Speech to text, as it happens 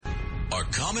A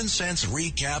common sense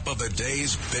recap of the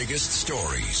day's biggest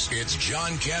stories. It's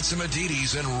John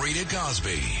Catsimatidis and Rita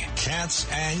Cosby. Katz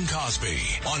and Cosby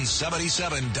on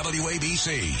 77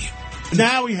 WABC.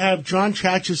 Now we have John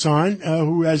Chachas on,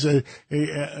 who has a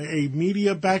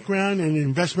media background and an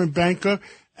investment banker,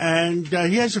 and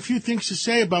he has a few things to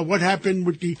say about what happened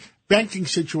with the banking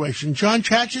situation. John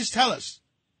Chachas, tell us.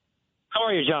 How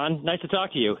are you, John? Nice to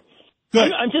talk to you.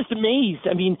 Good. I'm just amazed.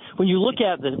 I mean, when you look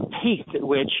at the pace at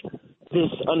which this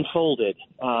unfolded,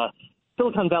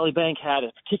 Silicon Valley Bank had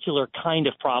a particular kind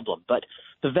of problem, but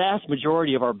the vast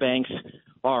majority of our banks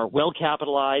are well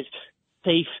capitalized,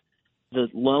 safe. The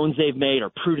loans they've made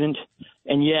are prudent,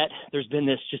 and yet there's been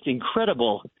this just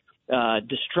incredible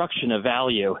destruction of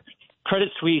value. Credit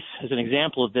Suisse, as an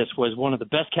example of this, was one of the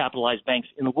best capitalized banks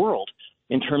in the world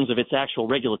in terms of its actual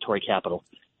regulatory capital.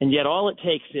 And yet all it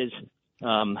takes is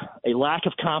a lack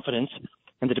of confidence,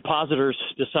 and the depositors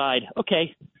decide,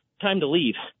 okay, time to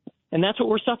leave. And that's what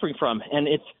we're suffering from. And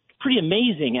it's pretty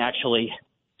amazing, actually,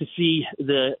 to see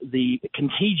the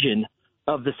contagion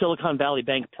of the Silicon Valley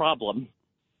Bank problem.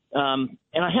 And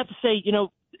I have to say, you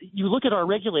know, you look at our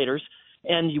regulators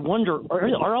and you wonder,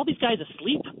 are all these guys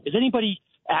asleep? Is anybody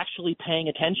actually paying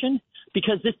attention?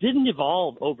 Because this didn't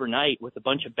evolve overnight with a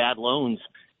bunch of bad loans.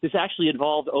 This actually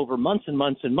evolved over months and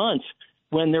months and months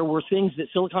when there were things that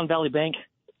Silicon Valley Bank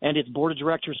and its board of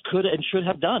directors could and should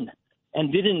have done and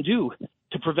didn't do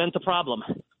to prevent the problem.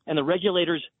 And the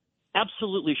regulators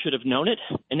absolutely should have known it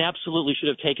and absolutely should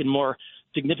have taken more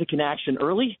significant action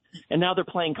early, and now they're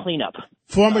playing cleanup.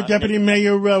 Former Deputy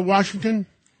Mayor Washington?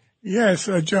 Yes,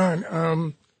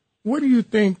 John. What do you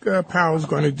think Powell's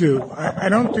going to do? I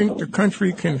don't think the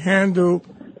country can handle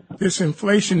this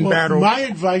inflation battle. My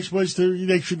advice was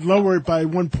they should lower it by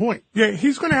 1 point. Yeah,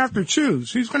 he's going to have to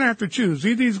choose.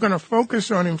 Either he's going to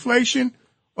focus on inflation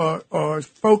or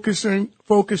focus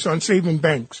on saving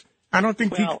banks. I don't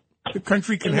think the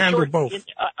country can handle both.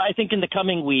 I think in the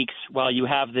coming weeks, while you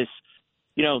have this,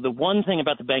 you know, the one thing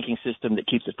about the banking system that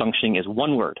keeps it functioning is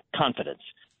one word: confidence.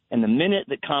 And the minute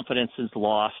that confidence is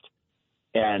lost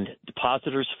and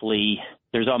depositors flee,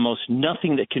 there's almost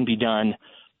nothing that can be done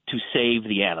to save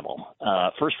the animal.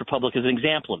 First Republic is an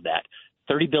example of that.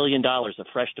 $30 billion of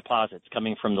fresh deposits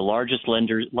coming from the largest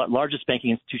lenders, largest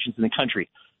banking institutions in the country.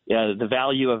 The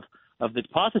value of the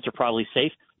deposits are probably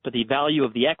safe, but the value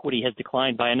of the equity has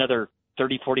declined by another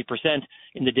 30-40%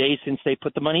 in the days since they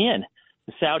put the money in.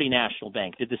 The Saudi National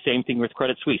Bank did the same thing with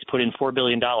Credit Suisse, put in $4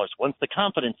 billion. Once the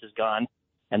confidence is gone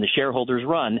and the shareholders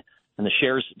run and the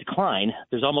shares decline,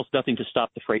 there's almost nothing to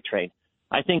stop the freight train.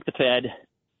 I think the Fed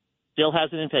still has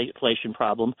an inflation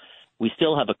problem. We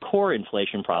still have a core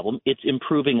inflation problem. It's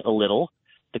improving a little.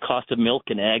 The cost of milk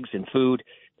and eggs and food,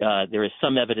 there is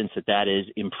some evidence that is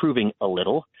improving a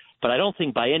little. But I don't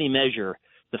think by any measure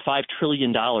the $5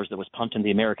 trillion that was pumped into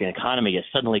the American economy has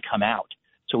suddenly come out.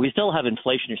 So we still have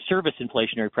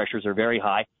inflationary pressures are very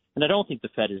high, and I don't think the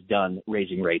Fed is done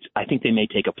raising rates. I think they may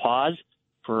take a pause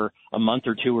for a month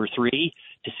or two or three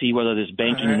to see whether this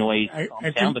banking noise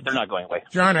calms down, but they're not going away.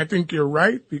 John, I think you're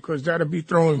right, because that'll be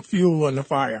throwing fuel on the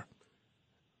fire.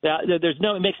 Yeah,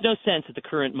 it makes no sense at the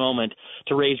current moment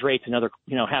to raise rates another,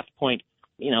 half a point.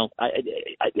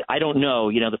 I don't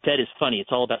know. The Fed is funny.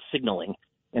 It's all about signaling.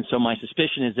 And so my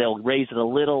suspicion is they'll raise it a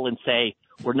little and say,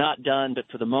 we're not done, but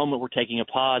for the moment we're taking a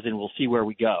pause and we'll see where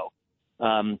we go.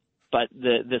 But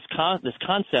this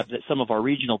concept that some of our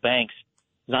regional banks,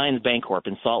 Zions Bancorp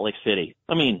in Salt Lake City,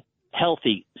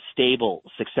 healthy, stable,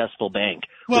 successful bank.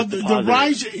 Well,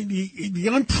 the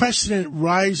unprecedented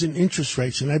rise in interest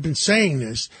rates, and I've been saying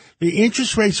this, the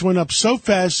interest rates went up so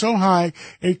fast, so high,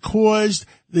 it caused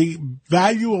the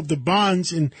value of the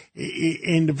bonds and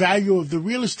the value of the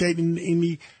real estate in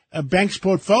the bank's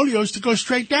portfolios to go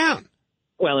straight down.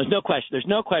 Well, there's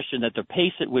no question that the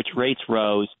pace at which rates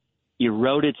rose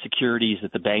eroded securities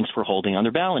that the banks were holding on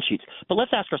their balance sheets. But let's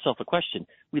ask ourselves a question.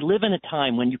 We live in a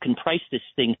time when you can price this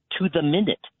thing to the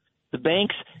minute. The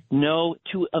banks know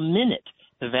to a minute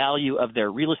the value of their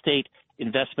real estate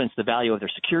investments, the value of their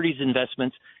securities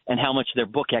investments, and how much their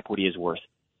book equity is worth.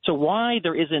 So why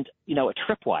there isn't, a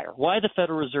tripwire? Why the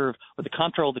Federal Reserve or the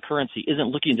Comptroller of the Currency isn't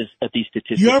looking at these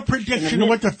statistics? Your prediction of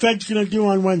what the Fed's going to do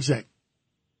on Wednesday?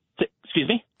 Excuse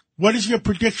me? What is your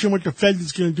prediction what the Fed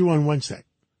is going to do on Wednesday?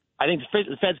 I think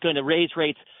the Fed's going to raise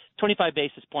rates 25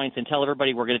 basis points and tell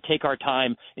everybody we're going to take our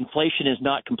time. Inflation is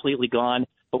not completely gone,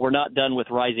 but we're not done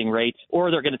with rising rates. Or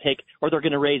they're going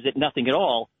to raise it nothing at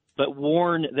all, but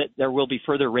warn that there will be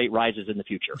further rate rises in the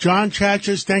future. John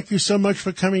Chachas, thank you so much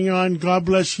for coming on. God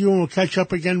bless you, and we'll catch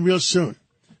up again real soon.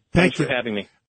 Thanks for having me.